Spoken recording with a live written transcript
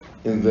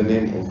In the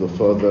name of the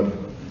Father,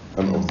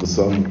 and of the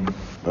Son,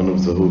 and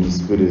of the Holy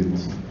Spirit,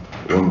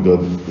 one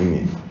God,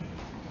 Amen.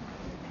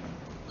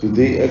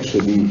 Today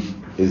actually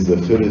is the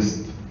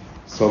first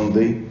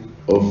Sunday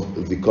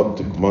of the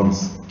Coptic month,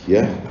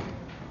 Kiyah.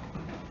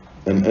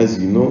 And as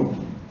you know,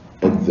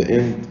 at the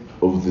end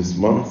of this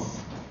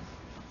month,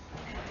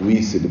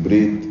 we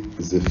celebrate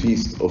the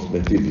Feast of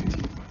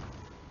Nativity.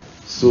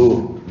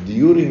 So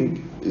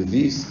during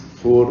these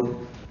 4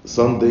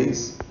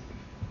 Sundays,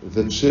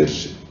 the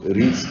Church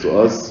reads to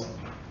us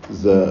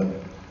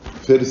the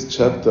first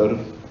chapter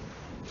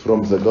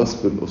from the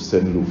Gospel of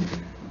St. Luke.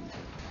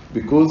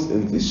 Because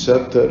in this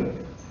chapter,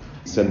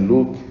 St.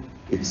 Luke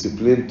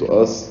explained to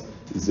us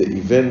the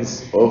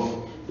events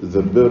of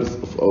the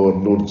birth of our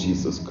Lord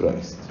Jesus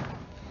Christ.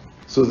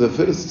 So the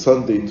first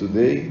Sunday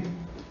today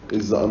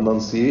is the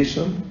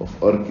Annunciation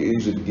of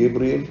Archangel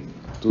Gabriel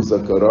to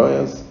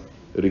Zacharias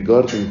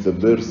regarding the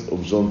birth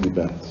of John the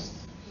Baptist.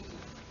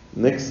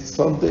 Next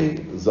Sunday,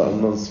 the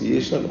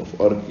Annunciation of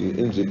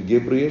Archangel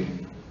Gabriel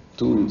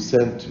to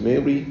Saint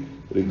Mary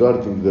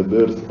regarding the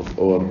birth of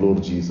our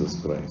Lord Jesus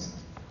Christ.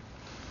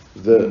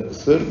 The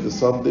third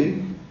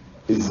Sunday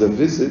is the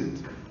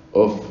visit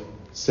of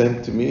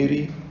Saint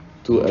Mary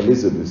to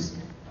Elizabeth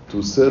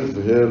to serve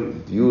her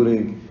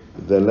during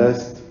the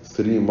last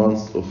 3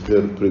 months of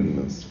her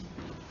pregnancy.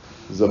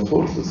 The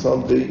fourth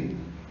Sunday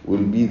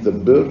will be the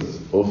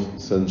birth of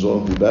St.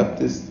 John the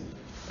Baptist,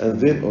 and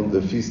then on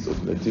the Feast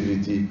of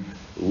Nativity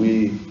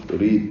we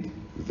read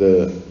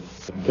the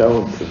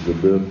account of the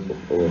birth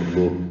of our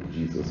Lord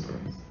Jesus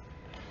Christ.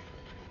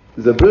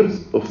 The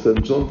birth of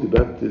St. John the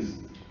Baptist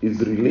is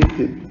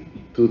related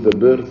to the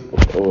birth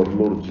of our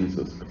Lord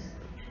Jesus Christ,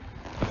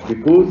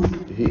 because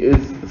he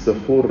is the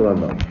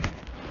forerunner.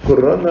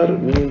 Forerunner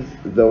means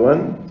the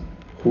one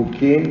who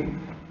came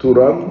to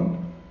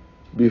run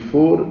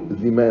before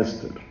the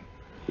Master,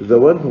 the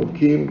one who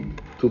came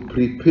to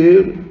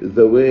prepare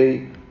the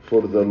way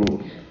for the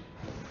Lord.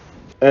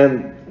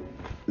 And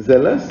the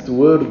last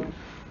word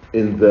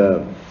in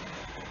the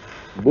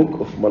book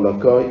of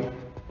Malachi,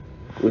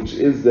 which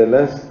is the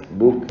last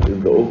book in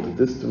the Old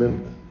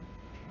Testament,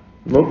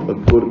 not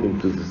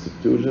according to the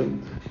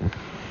Septuagint,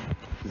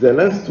 the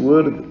last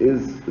word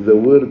is the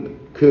word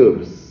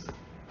curse.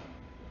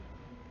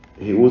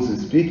 He was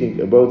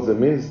speaking about the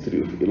ministry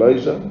of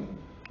Elijah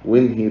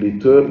when he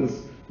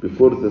returns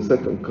before the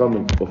second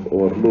coming of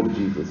our Lord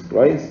Jesus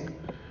Christ.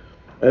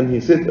 And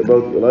he said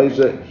about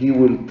Elijah, he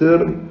will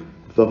turn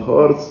the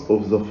hearts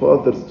of the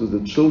fathers to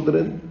the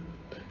children,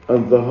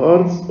 and the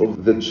hearts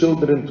of the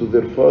children to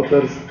their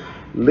fathers,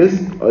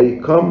 lest I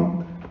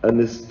come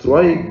and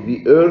strike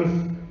the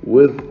earth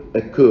with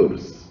a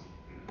curse.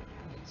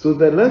 So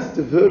the last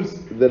verse,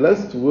 the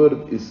last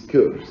word is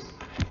curse.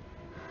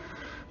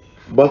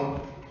 But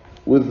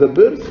with the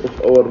birth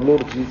of our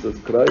Lord Jesus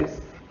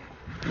Christ,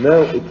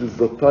 now it is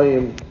the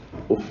time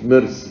of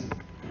mercy,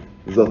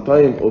 the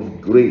time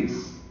of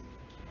grace.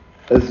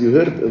 As you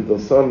heard in the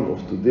psalm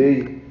of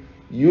today,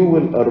 you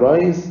will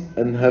arise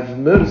and have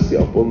mercy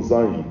upon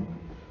Zion,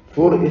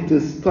 for it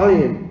is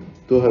time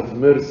to have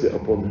mercy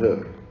upon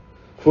her.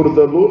 For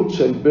the Lord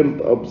shall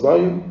build up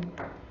Zion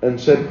and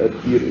shall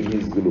appear in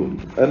his glory.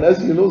 And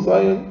as you know,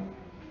 Zion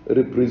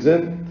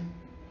represents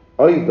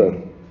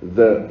either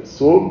the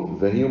soul,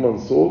 the human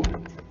soul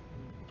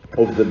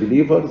of the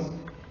believers,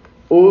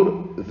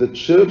 or the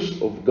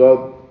church of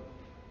God,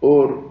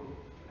 or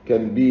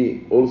can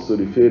be also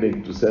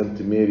referring to Saint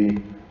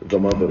Mary, the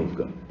Mother of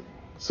God.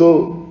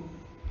 So,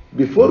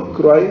 before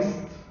Christ,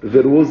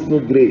 there was no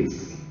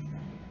grace.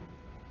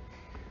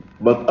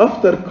 But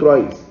after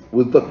Christ,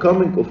 with the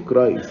coming of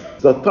Christ,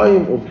 the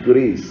time of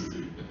grace,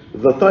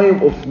 the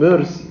time of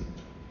mercy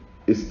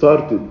is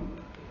started.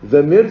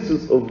 The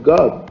mercies of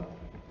God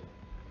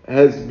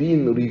has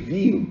been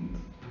revealed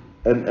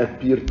and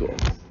appeared to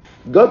us.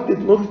 God did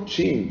not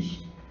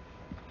change.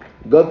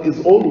 God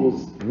is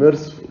always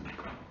merciful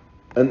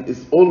and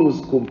is always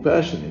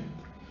compassionate.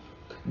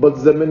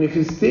 But the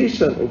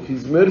manifestation of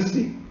his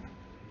mercy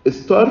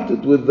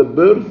started with the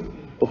birth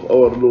of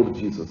our Lord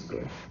Jesus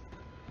Christ.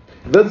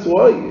 That's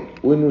why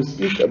when we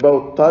speak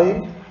about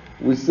time,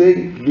 we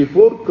say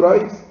before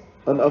Christ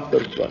and after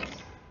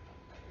Christ.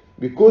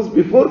 Because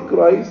before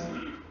Christ,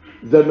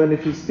 the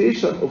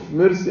manifestation of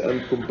mercy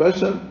and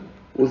compassion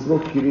was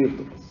not clear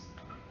to us.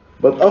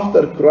 But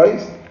after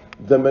Christ,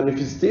 the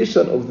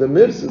manifestation of the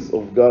mercies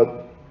of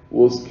God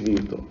was clear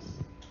to us.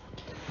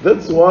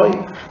 That's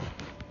why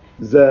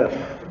the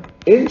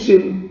angel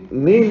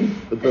named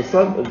the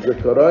son of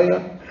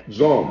Zechariah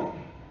John.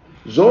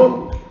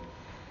 John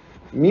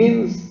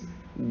means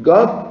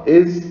God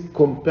is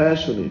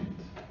compassionate.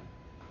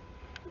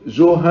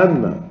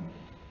 Johanna.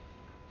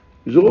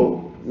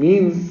 Jo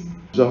means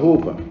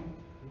Jehovah.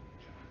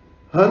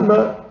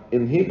 Hannah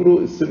in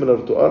Hebrew is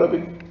similar to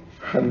Arabic,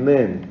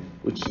 Hannan,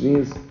 which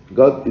means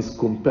God is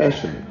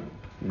compassionate.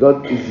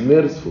 God is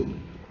merciful.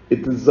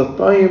 It is the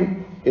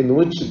time in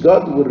which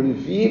God will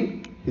reveal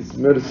his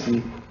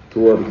mercy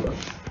towards us.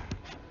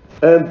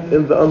 And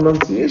in the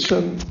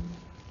Annunciation,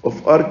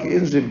 of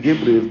Archangel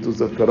Gabriel to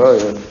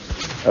Zechariah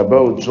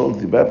about John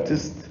the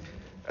Baptist,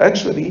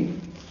 actually,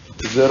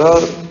 there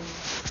are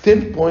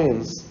 10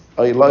 points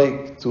I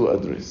like to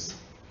address.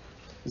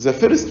 The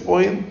first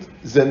point,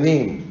 the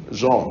name,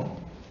 John.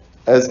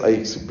 As I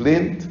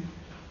explained,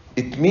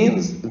 it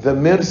means the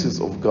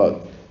mercies of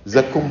God,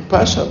 the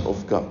compassion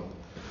of God.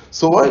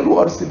 So while we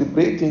are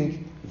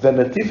celebrating the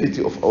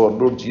nativity of our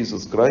Lord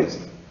Jesus Christ,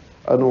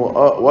 and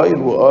while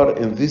we are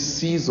in this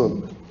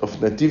season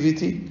of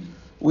nativity,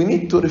 we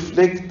need to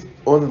reflect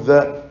on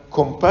the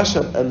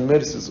compassion and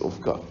mercies of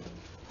God.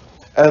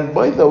 And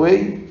by the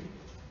way,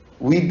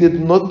 we did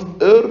not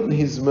earn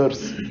His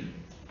mercy,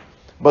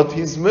 but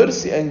His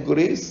mercy and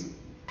grace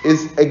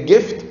is a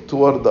gift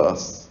toward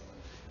us,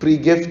 free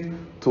gift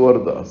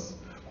toward us.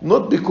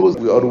 Not because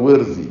we are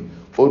worthy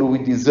or we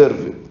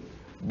deserve it,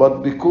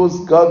 but because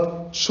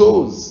God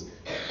chose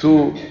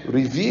to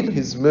reveal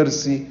His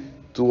mercy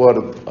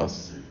toward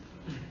us.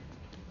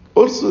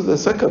 Also, the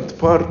second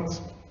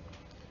part,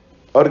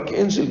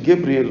 Archangel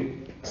Gabriel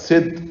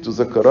said to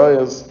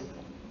Zacharias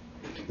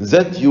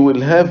that you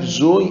will have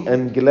joy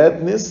and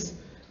gladness,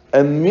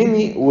 and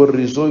many will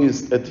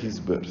rejoice at his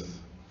birth.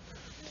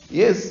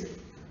 Yes,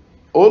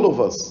 all of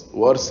us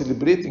who are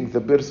celebrating the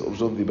birth of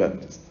John the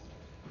Baptist,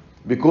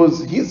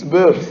 because his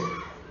birth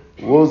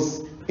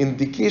was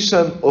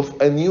indication of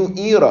a new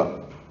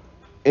era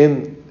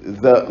in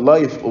the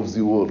life of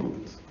the world.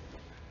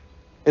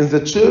 In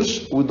the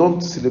church, we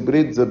don't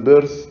celebrate the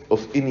birth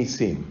of any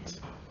saint.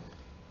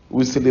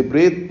 We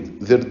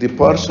celebrate their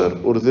departure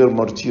or their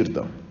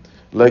martyrdom.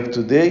 Like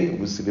today,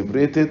 we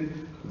celebrated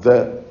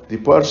the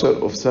departure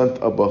of Saint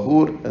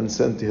Abahur and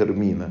Saint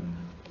Hermina.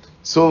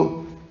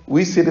 So,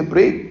 we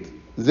celebrate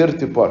their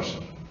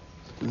departure.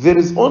 There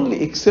is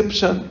only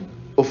exception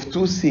of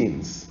two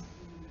saints,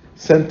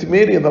 Saint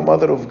Mary, the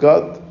Mother of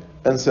God,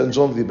 and Saint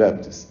John the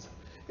Baptist,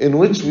 in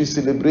which we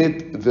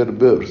celebrate their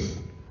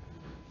birth,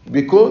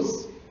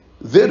 because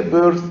their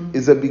birth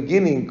is a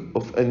beginning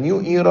of a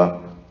new era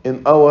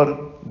in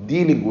our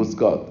dealing with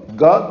God.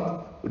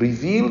 God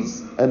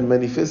reveals and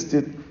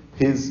manifested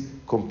His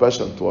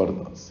compassion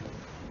toward us.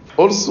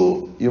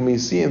 Also, you may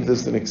see in the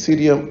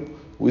Synaxarium,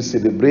 we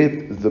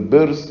celebrate the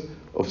birth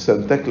of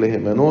Santa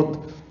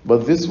Clehemanot,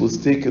 but this was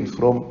taken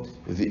from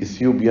the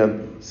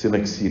Ethiopian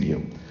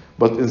Synaxarium.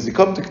 But in the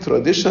Coptic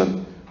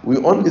tradition, we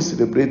only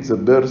celebrate the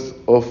birth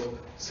of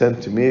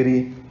Saint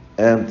Mary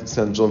and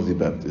Saint John the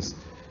Baptist.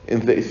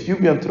 In the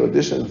Ethiopian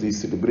tradition, they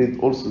celebrate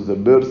also the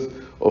birth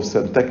of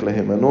Santa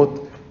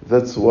Clehemanot.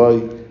 That's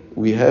why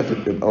we have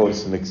it in our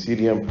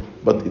Synaxarium,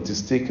 but it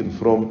is taken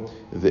from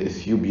the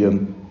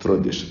Ethiopian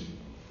tradition.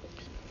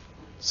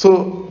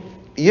 So,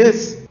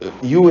 yes,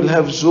 you will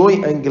have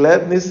joy and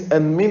gladness,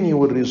 and many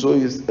will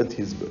rejoice at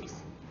his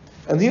birth.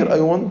 And here I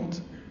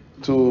want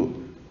to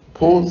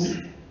pause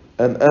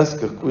and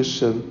ask a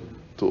question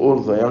to all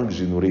the young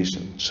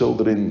generation,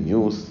 children,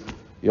 youth,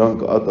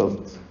 young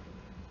adults.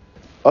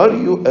 Are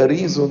you a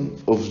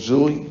reason of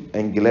joy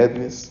and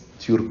gladness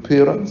to your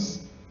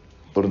parents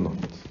or not?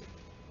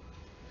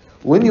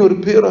 When your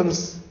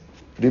parents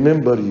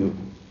remember you,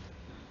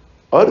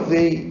 are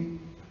they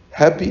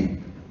happy?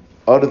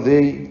 Are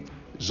they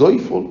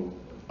joyful?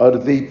 Are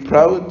they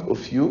proud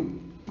of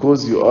you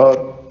because you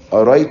are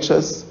a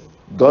righteous,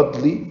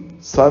 godly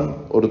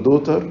son or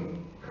daughter?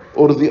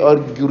 Or they are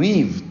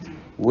grieved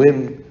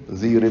when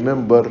they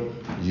remember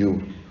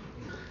you?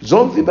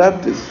 John the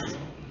Baptist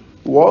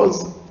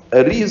was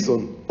a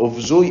reason of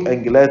joy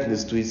and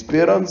gladness to his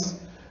parents,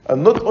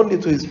 and not only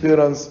to his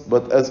parents,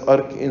 but as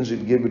Archangel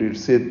Gabriel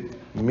said,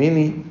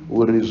 many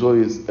will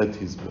rejoice at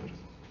his birth.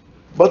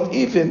 But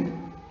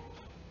even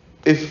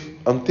if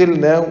until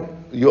now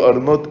you are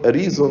not a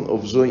reason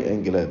of joy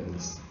and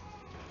gladness,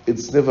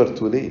 it's never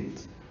too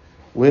late.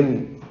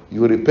 When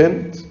you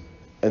repent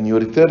and you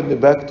return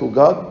back to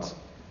God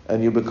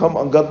and you become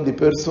a godly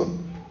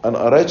person and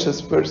a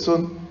righteous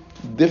person,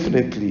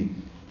 definitely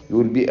you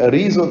will be a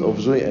reason of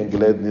joy and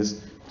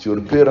gladness to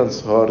your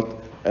parents' heart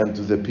and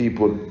to the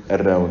people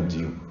around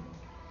you.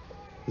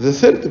 The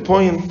third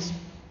point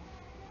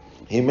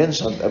he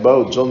mentioned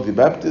about John the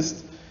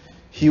Baptist,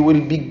 he will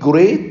be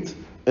great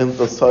in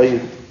the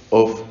sight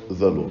of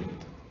the Lord.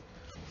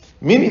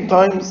 Many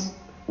times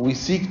we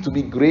seek to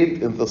be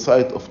great in the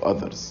sight of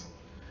others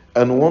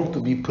and want to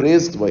be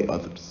praised by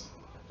others.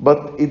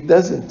 But it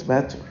doesn't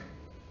matter.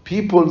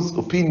 People's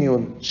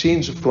opinion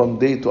change from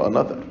day to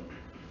another.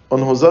 On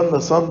Hosanna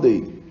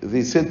Sunday,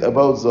 they said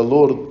about the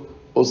Lord,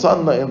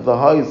 Hosanna in the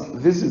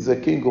highest, this is the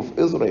King of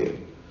Israel.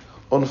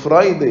 On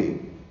Friday,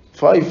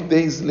 5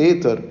 days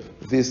later,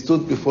 they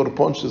stood before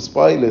Pontius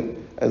Pilate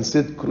and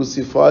said,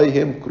 crucify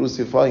him,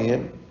 crucify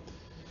him.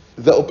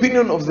 The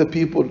opinion of the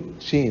people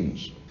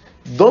changed.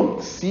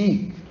 Don't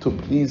seek to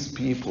please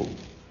people.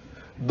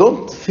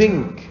 Don't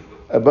think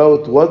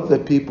about what the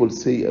people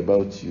say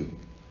about you.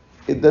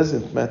 It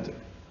doesn't matter.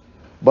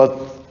 But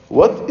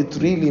what it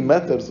really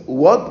matters,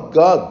 what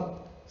God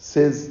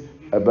says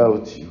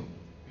about you.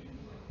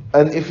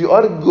 And if you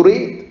are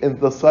great in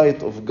the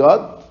sight of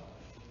God,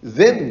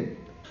 then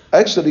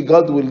actually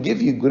God will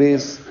give you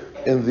grace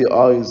in the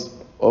eyes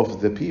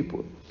of the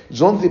people.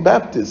 John the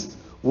Baptist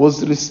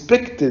was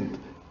respected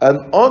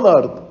and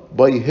honored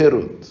by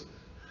Herod.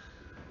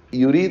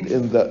 You read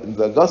in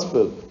the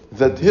gospel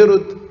that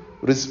Herod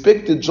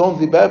respected John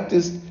the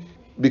Baptist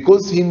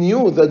because he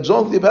knew that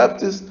John the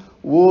Baptist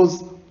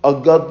was a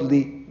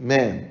godly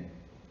man.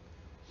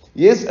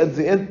 Yes, at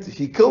the end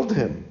he killed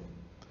him,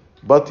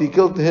 but he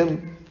killed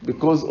him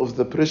because of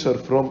the pressure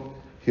from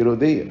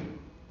Herodias.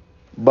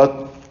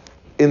 But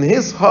in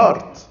his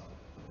heart,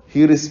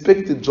 he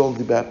respected John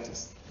the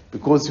Baptist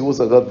because he was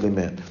a godly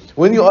man.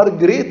 When you are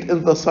great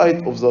in the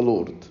sight of the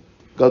Lord,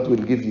 God will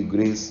give you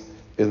grace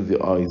in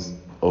the eyes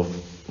of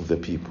the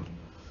people.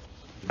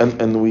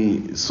 And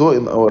we saw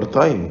in our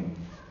time,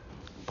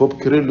 Pope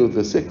Kirill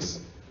VI,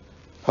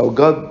 how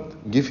God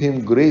gave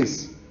him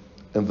grace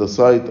in the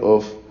sight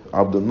of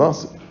Abdul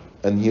Nasir,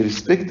 and he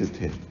respected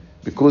him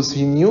because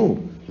he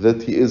knew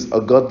that he is a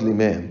godly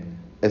man,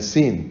 a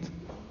saint,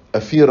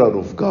 a fearer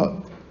of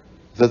God.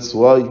 That's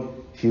why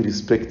he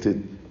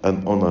respected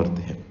and honored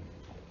him.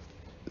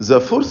 The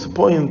fourth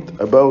point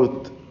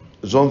about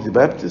John the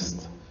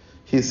Baptist,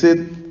 he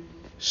said,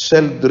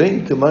 shall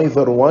drink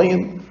neither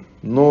wine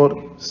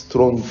nor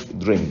strong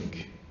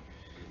drink.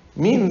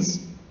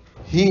 Means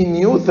he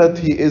knew that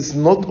he is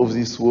not of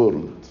this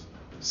world.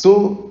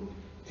 So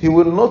he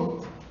will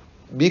not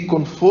be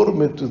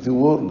conformed to the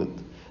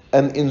world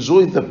and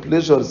enjoy the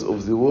pleasures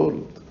of the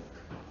world.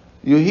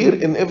 You hear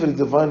in every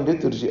divine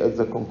liturgy at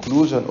the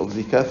conclusion of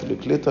the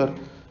Catholic letter,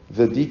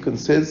 the deacon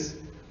says,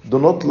 do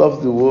not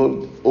love the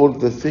world, all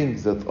the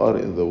things that are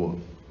in the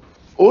world.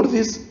 All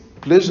these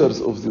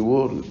pleasures of the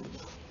world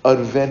are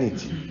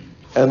vanity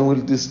and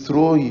will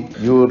destroy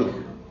your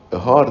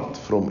heart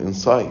from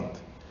inside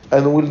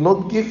and will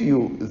not give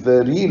you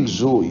the real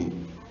joy.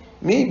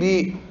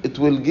 Maybe it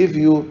will give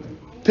you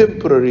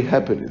temporary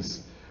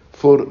happiness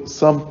for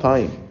some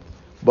time,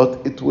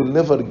 but it will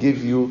never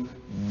give you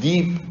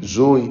deep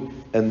joy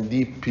and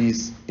deep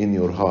peace in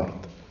your heart.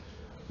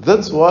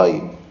 That's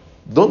why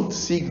don't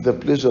seek the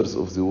pleasures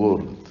of the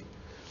world.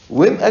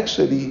 When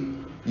actually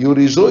you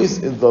rejoice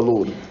in the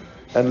Lord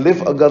and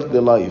live a godly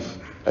life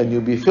and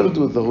you be filled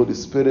with the Holy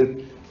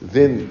Spirit,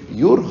 then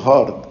your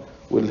heart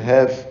will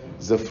have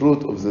the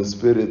fruit of the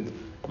Spirit,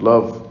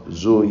 love,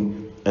 joy,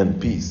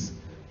 and peace.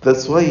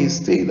 That's why he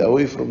stayed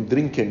away from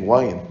drinking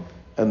wine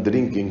and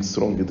drinking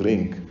strong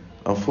drink.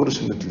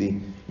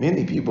 Unfortunately,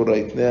 many people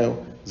right now,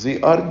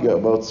 they argue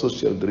about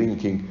social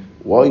drinking.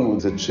 Why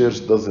would the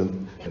church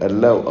doesn't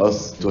allow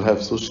us to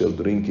have social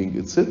drinking,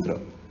 etc.?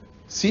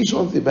 See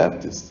John the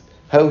Baptist,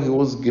 how he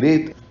was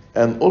great,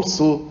 and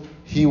also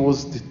he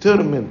was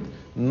determined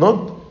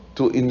not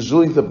to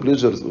enjoy the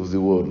pleasures of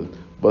the world,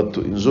 but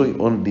to enjoy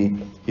only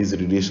his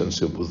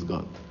relationship with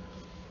God.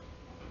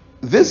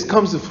 This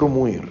comes from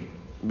where?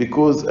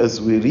 Because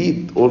as we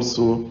read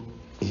also,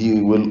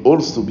 he will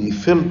also be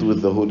filled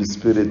with the Holy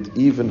Spirit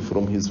even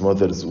from his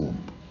mother's womb.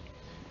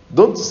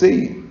 Don't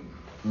say,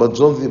 but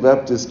John the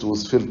Baptist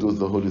was filled with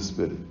the Holy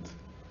Spirit.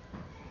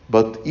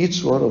 But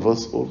each one of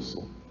us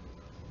also,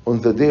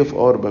 on the day of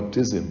our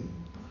baptism,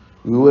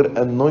 we were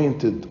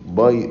anointed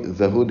by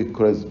the Holy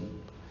Chrism,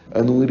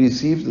 and we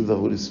received the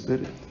Holy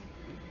Spirit.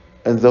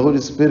 And the Holy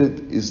Spirit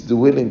is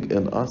dwelling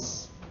in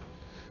us.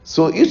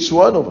 So each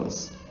one of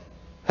us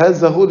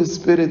has the Holy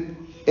Spirit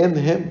in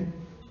him.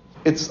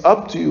 It's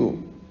up to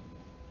you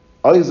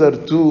either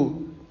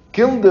to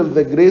kindle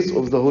the grace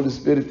of the Holy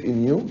Spirit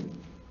in you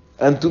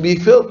and to be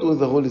filled with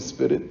the Holy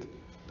Spirit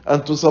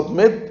and to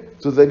submit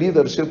to the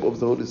leadership of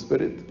the Holy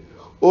Spirit,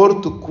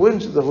 or to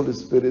quench the Holy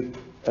Spirit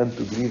and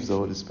to grieve the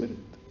Holy Spirit.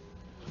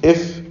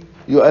 If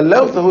you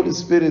allow the Holy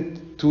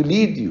Spirit to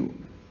lead you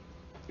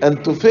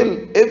and to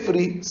fill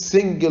every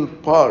single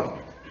part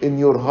in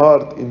your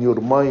heart, in your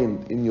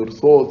mind, in your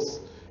thoughts,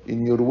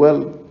 in your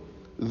will,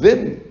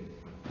 then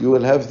you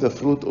will have the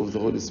fruit of the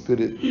Holy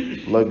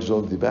Spirit like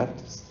John the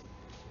Baptist.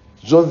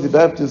 John the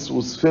Baptist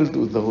was filled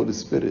with the Holy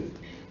Spirit.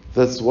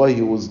 That's why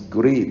he was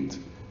great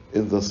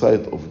in the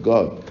sight of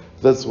God.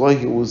 That's why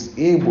he was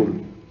able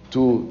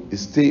to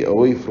stay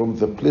away from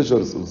the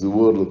pleasures of the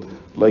world,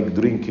 like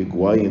drinking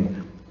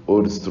wine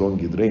or strong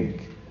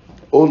drink.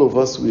 All of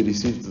us, we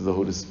received the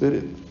Holy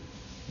Spirit,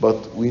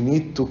 but we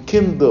need to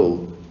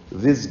kindle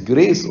this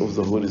grace of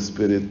the Holy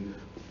Spirit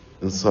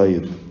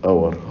inside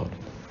our heart.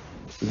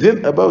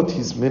 Then about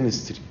his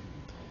ministry,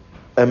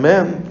 a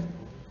man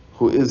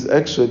who is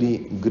actually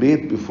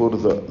great before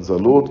the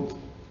Lord,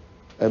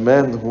 a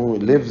man who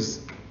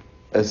lives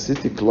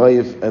ascetic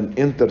life and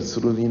enters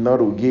through the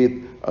narrow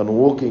gate and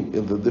walking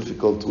in the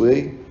difficult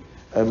way,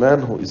 a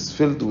man who is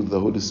filled with the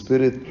Holy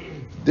Spirit,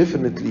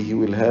 definitely he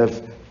will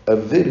have a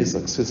very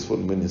successful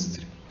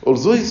ministry.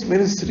 Although his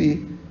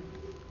ministry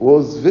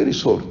was very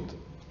short,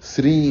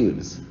 3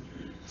 years.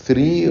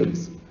 3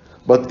 years.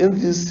 But in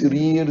these 3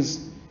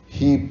 years,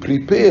 he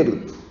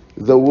prepared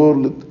the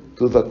world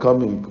to the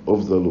coming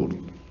of the Lord.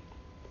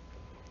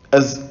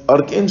 As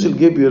Archangel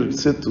Gabriel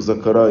said to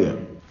Zechariah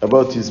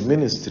about his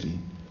ministry,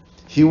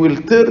 he will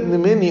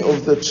turn many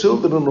of the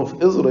children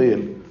of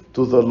Israel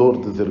to the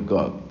Lord their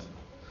God.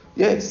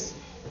 Yes,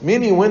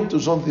 many went to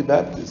John the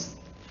Baptist,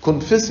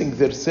 confessing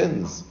their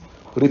sins,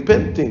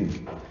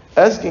 repenting,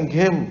 asking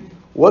him,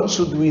 what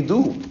should we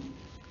do?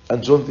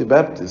 And John the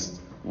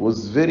Baptist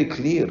was very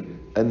clear,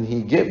 and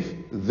he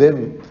gave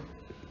them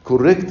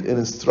correct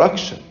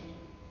instruction,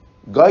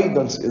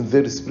 guidance in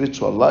their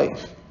spiritual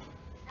life,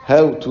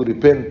 how to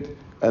repent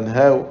and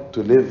how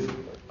to live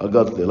a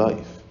godly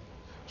life.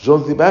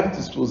 John the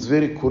Baptist was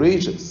very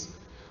courageous.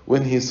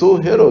 When he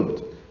saw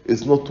Herod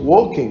is not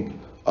walking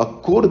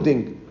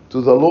according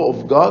to the law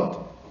of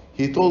God,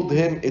 he told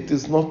him, it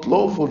is not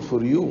lawful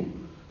for you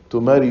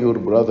to marry your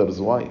brother's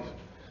wife.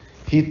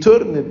 He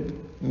turned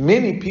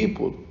many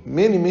people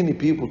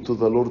to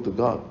the Lord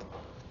God.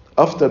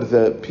 After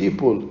the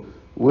people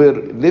were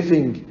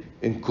living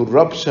in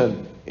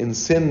corruption, in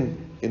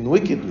sin, in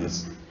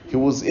wickedness, he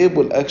was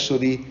able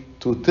actually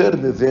to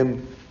turn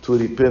them to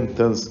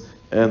repentance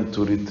and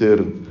to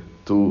return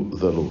to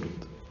the Lord.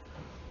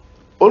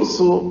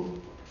 Also,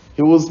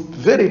 he was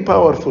very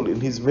powerful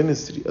in his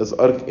ministry, as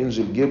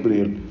Archangel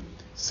Gabriel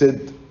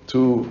said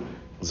to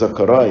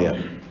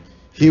Zechariah.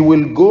 He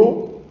will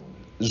go,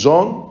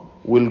 John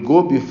will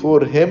go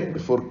before him,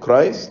 before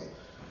Christ,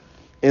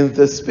 in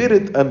the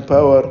spirit and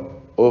power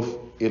of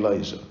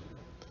Elijah.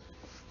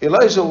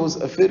 Elijah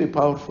was a very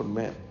powerful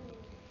man.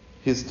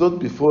 He stood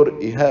before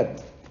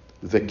Ahab,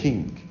 the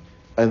king,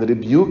 and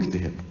rebuked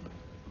him.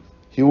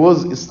 He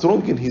was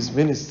strong in his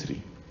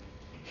ministry.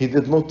 He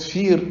did not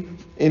fear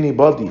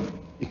anybody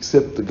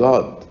except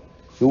God.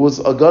 He was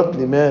a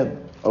godly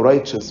man, a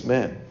righteous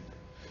man.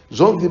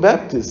 John the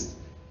Baptist,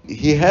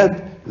 he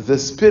had the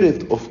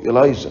spirit of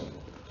Elijah.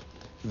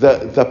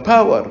 The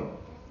power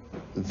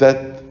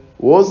that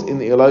was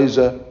in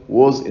Elijah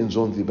was in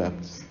John the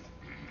Baptist.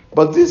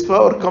 But this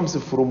power comes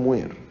from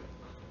where?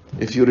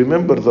 If you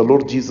remember the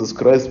Lord Jesus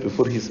Christ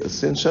before his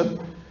ascension,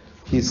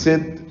 he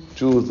said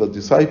to the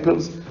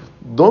disciples,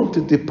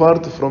 don't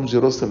depart from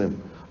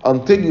Jerusalem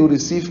until you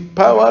receive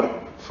power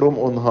from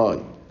on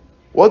high.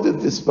 What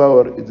is this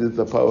power? It is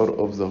the power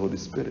of the Holy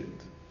Spirit.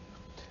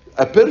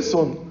 A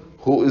person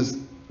who is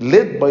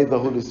led by the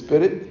Holy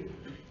Spirit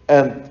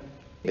and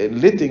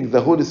letting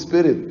the Holy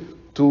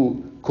Spirit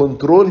to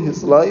control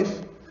his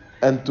life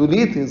and to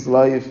lead his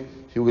life,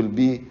 he will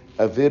be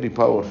a very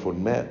powerful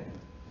man.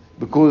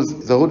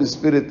 Because the Holy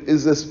Spirit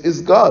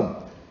is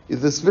God,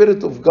 is the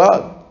Spirit of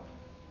God.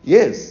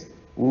 Yes,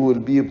 we will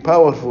be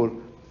powerful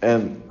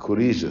and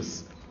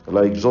courageous,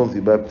 like John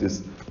the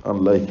Baptist and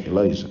like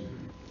Elijah.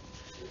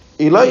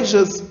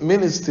 Elijah's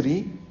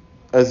ministry,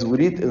 as we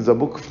read in the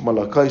book of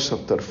Malachi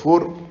chapter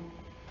 4,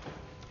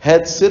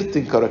 had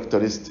certain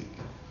characteristics.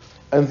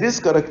 And these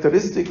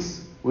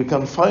characteristics, we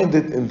can find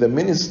it in the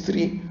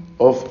ministry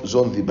of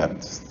John the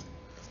Baptist.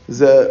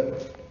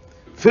 The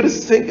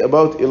first thing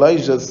about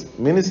Elijah's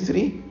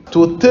ministry,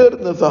 to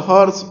turn the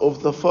hearts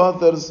of the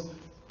fathers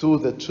to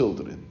the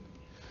children,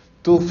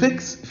 to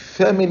fix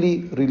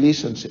family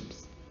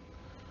relationships.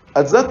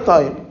 At that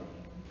time,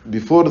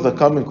 before the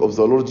coming of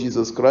the Lord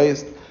Jesus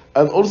Christ,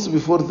 and also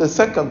before the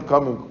second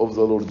coming of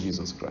the Lord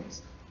Jesus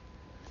Christ,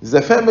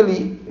 the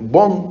family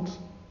bond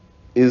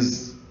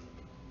is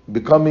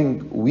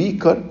becoming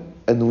weaker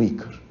and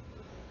weaker.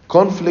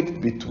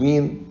 Conflict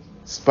between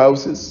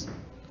spouses,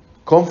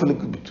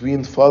 conflict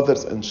between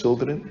fathers and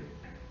children,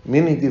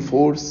 many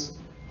divorce,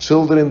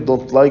 children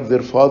don't like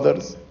their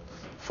fathers,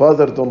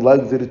 fathers don't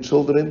like their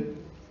children,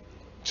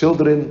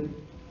 children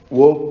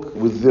walk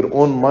with their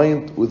own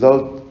mind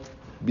without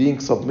being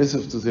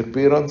submissive to their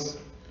parents,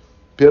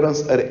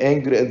 parents are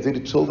angry at their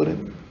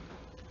children.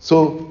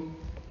 So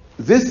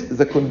this is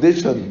the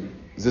condition,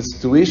 the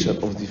situation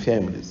of the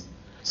families.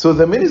 So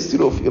the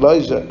ministry of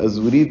Elijah, as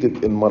we read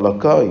it in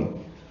Malachi,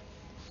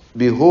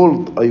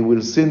 behold, I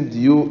will send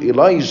you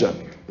Elijah,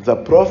 the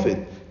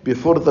prophet,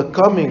 before the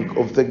coming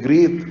of the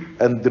great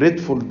and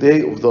dreadful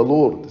day of the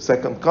Lord, the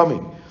second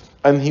coming.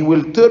 And he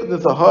will turn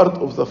the heart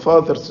of the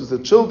fathers to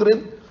the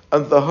children,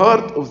 and the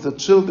heart of the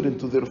children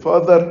to their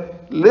father,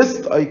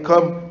 lest I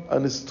come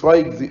and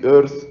strike the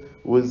earth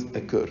with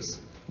a curse.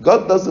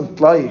 God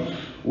doesn't like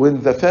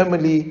when the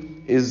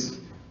family is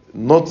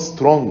not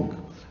strong,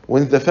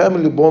 when the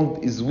family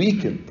bond is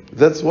weakened.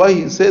 That's why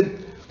he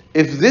said,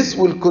 if this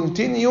will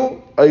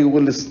continue, I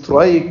will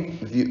strike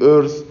the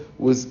earth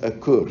with a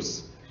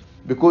curse.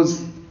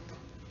 Because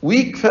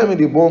weak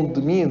family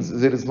bond means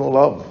there is no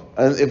love.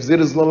 And if there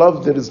is no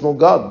love, there is no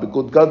God,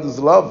 because God is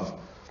love.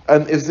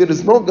 And if there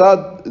is no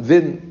God,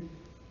 then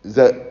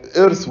the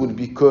earth will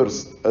be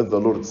cursed, as the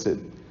Lord said.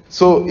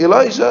 So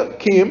Elijah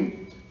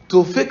came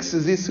to fix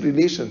this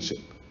relationship,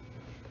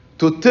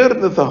 to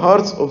turn the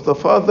hearts of the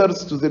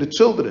fathers to their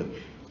children,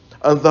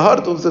 and the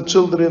heart of the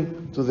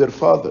children to their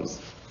fathers.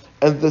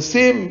 And the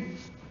same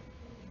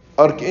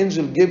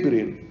Archangel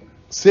Gabriel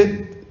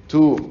said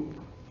to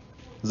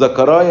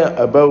Zechariah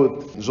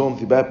about John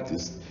the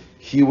Baptist.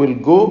 He will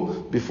go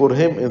before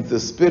him in the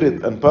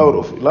spirit and power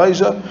of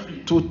Elijah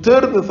to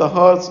turn the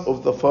hearts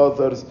of the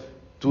fathers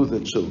to the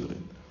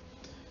children.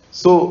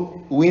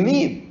 So we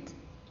need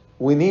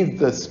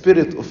the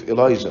spirit of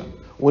Elijah.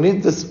 We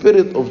need the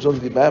spirit of John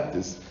the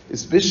Baptist.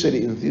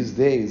 especially in these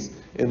days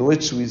in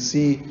which we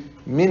see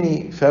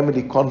many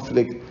family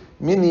conflict,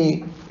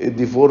 many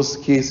divorce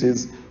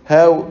cases,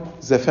 how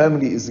the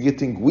family is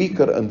getting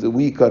weaker and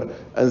weaker,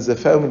 and the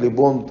family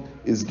bond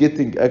is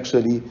getting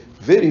actually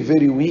very,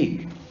 very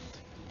weak.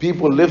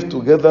 People live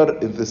together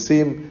in the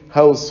same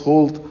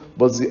household,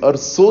 but they are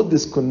so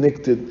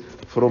disconnected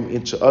from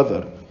each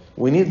other.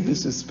 We need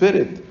this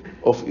spirit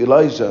of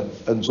Elijah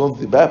and John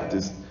the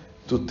Baptist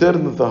to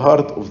turn the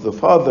heart of the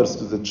fathers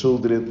to the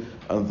children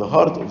and the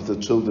heart of the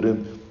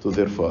children to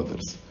their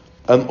fathers.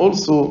 And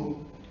also,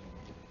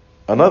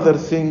 another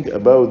thing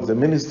about the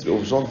ministry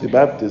of John the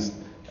Baptist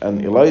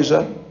and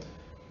Elijah,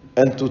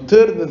 and to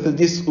turn the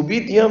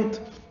disobedient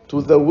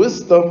to the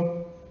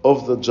wisdom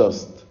of the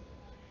just.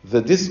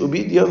 The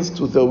disobedience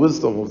to the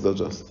wisdom of the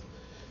just.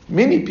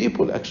 Many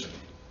people actually,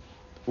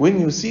 when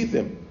you see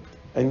them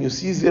and you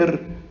see their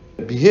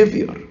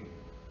behavior,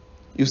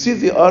 you see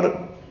they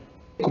are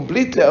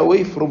completely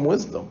away from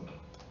wisdom.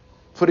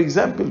 For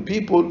example,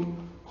 people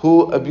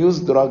who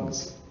abuse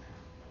drugs.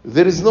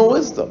 There is no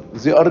wisdom.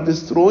 They are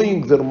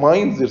destroying their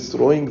minds, they're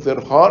destroying their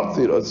hearts,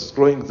 they are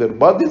destroying their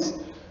bodies.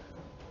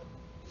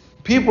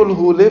 People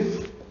who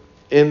live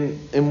in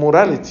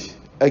immorality.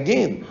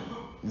 Again,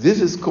 this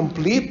is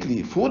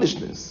completely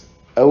foolishness,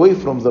 away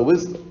from the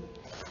wisdom.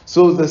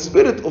 So the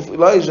spirit of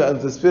Elijah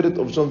and the spirit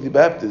of John the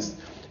Baptist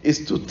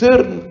is to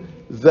turn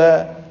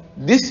the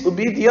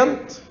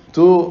disobedient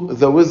to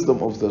the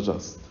wisdom of the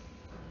just.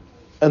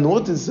 And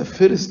what is the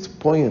first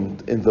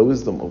point in the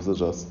wisdom of the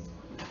just?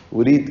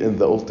 We read in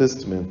the Old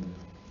Testament,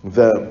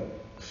 the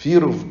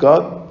fear of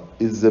God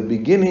is the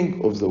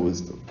beginning of the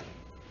wisdom.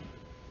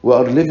 We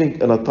are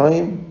living in a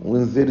time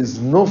when there is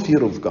no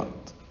fear of God.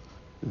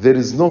 There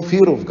is no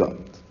fear of God.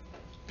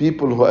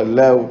 People who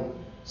allow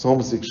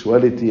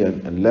homosexuality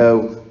and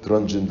allow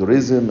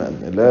transgenderism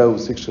and allow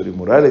sexual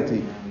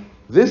immorality,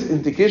 this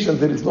indication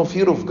there is no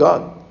fear of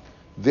God.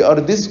 They are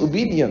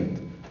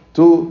disobedient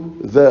to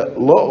the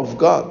law of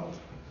God.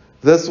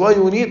 That's why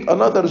we need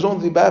another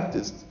John the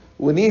Baptist.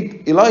 We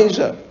need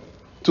Elijah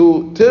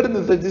to turn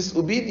the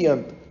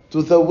disobedient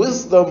to the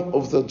wisdom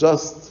of the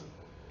just.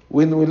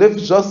 When we live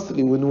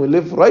justly, when we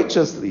live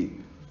righteously,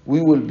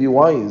 we will be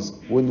wise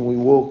when we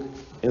walk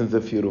in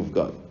the fear of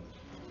God.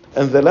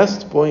 And the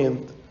last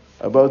point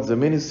about the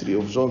ministry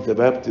of John the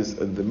Baptist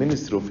and the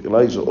ministry of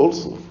Elijah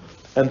also,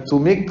 and to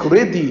make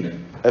ready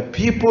a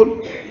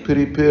people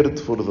prepared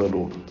for the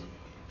Lord.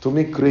 To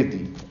make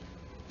ready.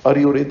 Are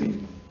you ready?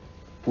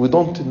 We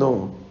don't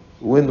know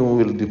when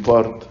we will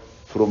depart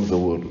from the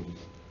world.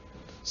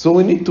 So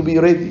we need to be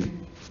ready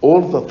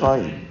all the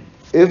time,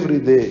 every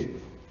day,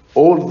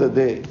 all the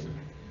day.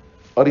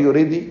 Are you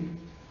ready?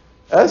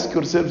 Ask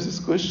yourselves this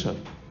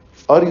question.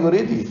 Are you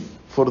ready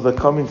for the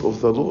coming of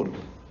the Lord?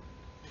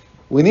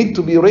 We need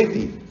to be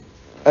ready.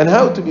 And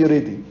how to be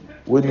ready?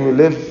 When we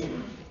live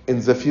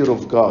in the fear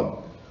of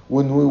God,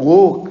 when we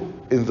walk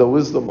in the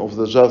wisdom of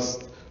the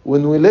just,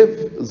 when we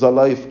live the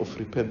life of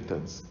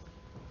repentance.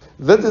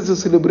 That is the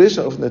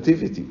celebration of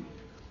Nativity.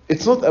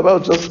 It's not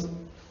about just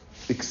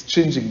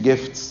exchanging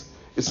gifts.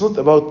 It's not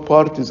about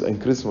parties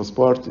and Christmas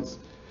parties.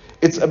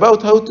 It's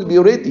about how to be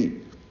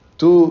ready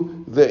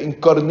to the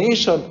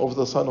incarnation of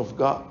the Son of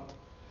God.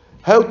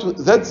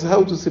 That's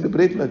how to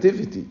celebrate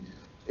Nativity,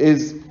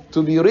 is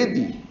to be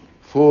ready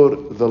for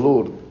the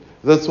Lord.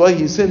 That's why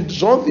he sent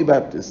John the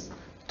Baptist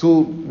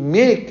to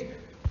make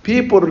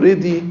people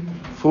ready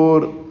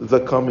for the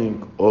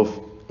coming of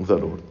the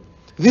Lord.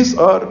 These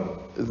are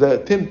the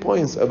 10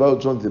 points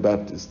about John the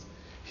Baptist.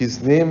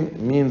 His name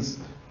means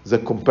the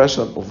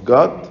compassion of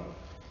God.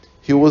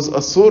 He was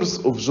a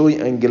source of joy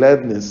and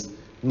gladness,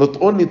 not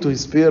only to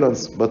his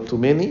parents, but to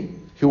many.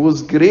 He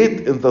was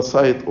great in the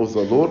sight of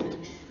the Lord.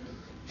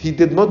 He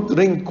did not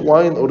drink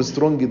wine or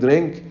strong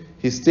drink.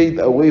 He stayed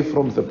away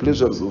from the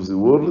pleasures of the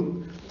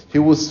world. He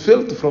was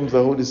filled from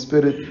the Holy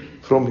Spirit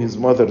from his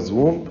mother's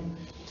womb.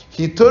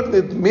 He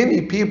turned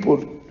many people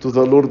to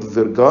the Lord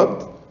their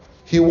God.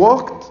 He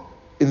walked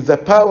in the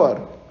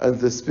power and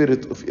the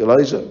spirit of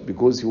Elijah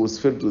because he was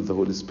filled with the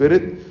Holy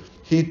Spirit.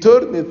 He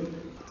turned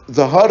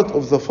the heart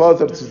of the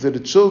father to their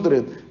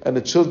children and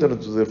the children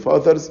to their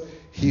fathers.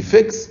 He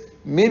fixed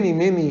many,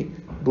 many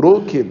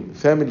broken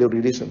family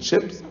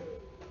relationships.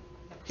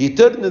 He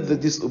turned the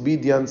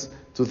disobedience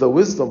to the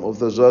wisdom of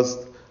the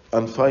just.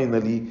 And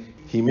finally,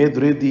 he made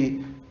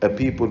ready a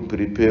people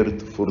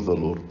prepared for the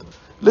Lord.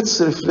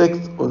 Let's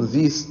reflect on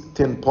these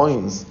 10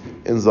 points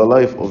in the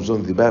life of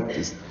John the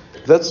Baptist.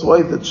 That's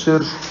why the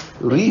church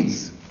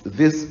reads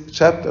this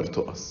chapter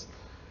to us,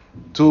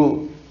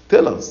 to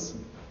tell us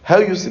how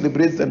you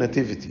celebrate the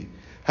Nativity,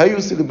 how you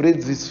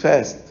celebrate this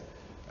fast,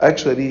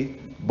 actually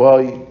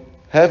by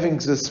having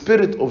the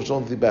spirit of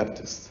John the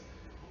Baptist,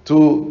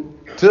 to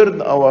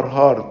turn our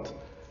heart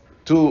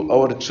to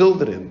our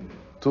children,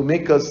 to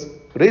make us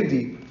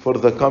ready for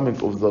the coming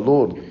of the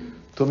Lord,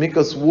 to make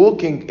us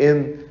walking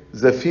in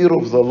the fear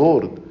of the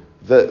Lord.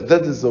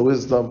 That is the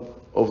wisdom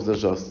of the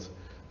just.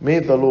 May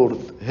the Lord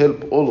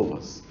help all of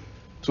us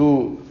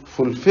to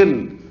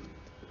fulfill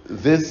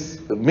this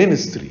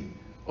ministry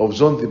of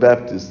John the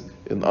Baptist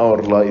in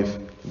our life.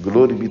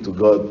 Glory be to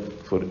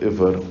God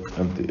forever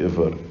and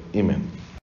ever. Amen.